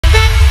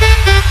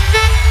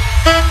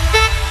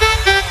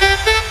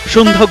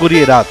সন্ধ্যা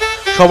গড়িয়ে রাত,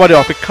 সবারই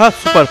অপেক্ষা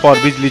সুপার পাওয়ার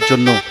বিজলির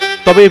জন্য।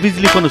 তবে এই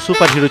বিজলি কোনো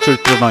সুপার হিরো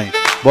চরিত্র নয়,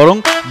 বরং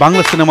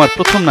বাংলা সিনেমার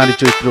প্রথম নারী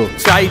চরিত্র,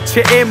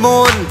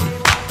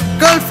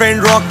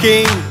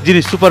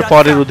 যিনি সুপার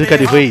পাওয়ারের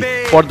অধিকারী হয়েই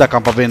পর্দা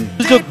কাঁপাবেন।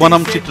 সুযোগ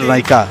বনাম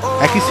চিত্রনায়িকা,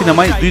 একই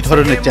সিনেমায় দুই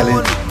ধরনের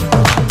চ্যালেঞ্জ।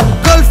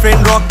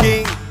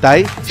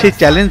 তাই সেই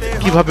চ্যালেঞ্জ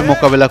কিভাবে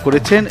মোকাবেলা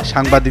করেছেন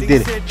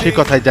সাংবাদিকদের, সেই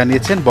কথাই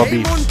জানিয়েছেন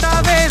ববি।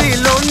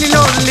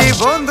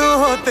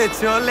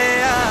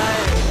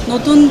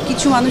 নতুন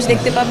কিছু মানুষ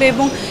দেখতে পাবে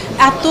এবং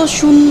এত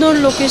সুন্দর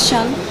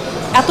লোকেশন,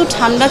 এত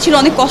ঠান্ডা ছিল,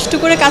 অনেক কষ্ট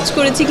করে কাজ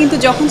করেছি, কিন্তু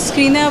যখন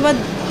স্ক্রিনে আবার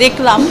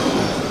দেখলাম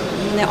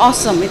মানে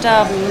অসম, এটা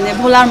মানে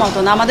ভোলার মতো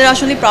না, আমাদের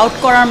আসলে প্রাউড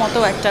করার মতো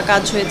একটা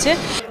কাজ হয়েছে।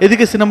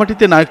 এদিকে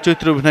সিনেমাটিতে নায়ক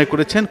চরিত্রে অভিনয়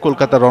করেছেন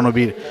কলকাতার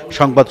রণবীর।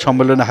 সংবাদ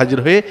সম্মেলনে হাজির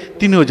হয়ে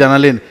তিনিও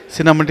জানালেন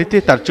সিনেমাটিতে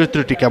তার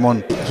চরিত্রটি কেমন।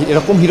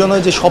 এরকম হিরো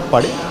নয় যে সব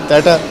পারে, তার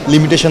একটা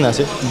লিমিটেশন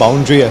আছে,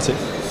 বাউন্ডারি আছে,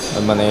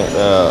 মানে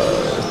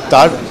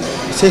তার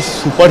সে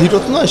সুপার হিরো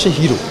তো নয়, সে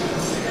হিরো।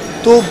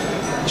 তো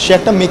সে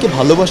একটা মেয়েকে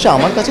ভালোবাসে,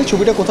 আমার কাছে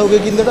ছবিটা কোথাও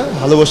গিয়ে কিন্তু একটা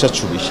ভালোবাসার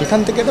ছবি, সেখান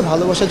থেকে একটা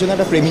ভালোবাসার জন্য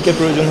একটা প্রেমিকের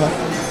প্রয়োজন হয়,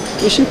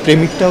 তো সেই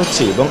প্রেমিকটা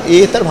হচ্ছে, এবং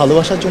তার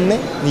ভালোবাসার জন্য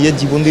নিজের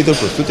জীবন দিতে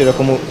প্রস্তুত,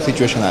 এরকমও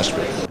সিচুয়েশন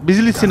আসবে।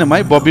 বিজলি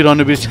সিনেমায় ববি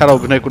রণবীর ছাড়া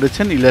অভিনয়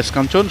করেছেন ইলিয়াস,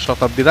 কাঞ্চন,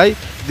 শতাব্দী রায়,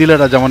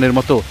 দিলারা, জামানের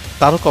মতো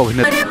তারকা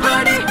অভিনেতা।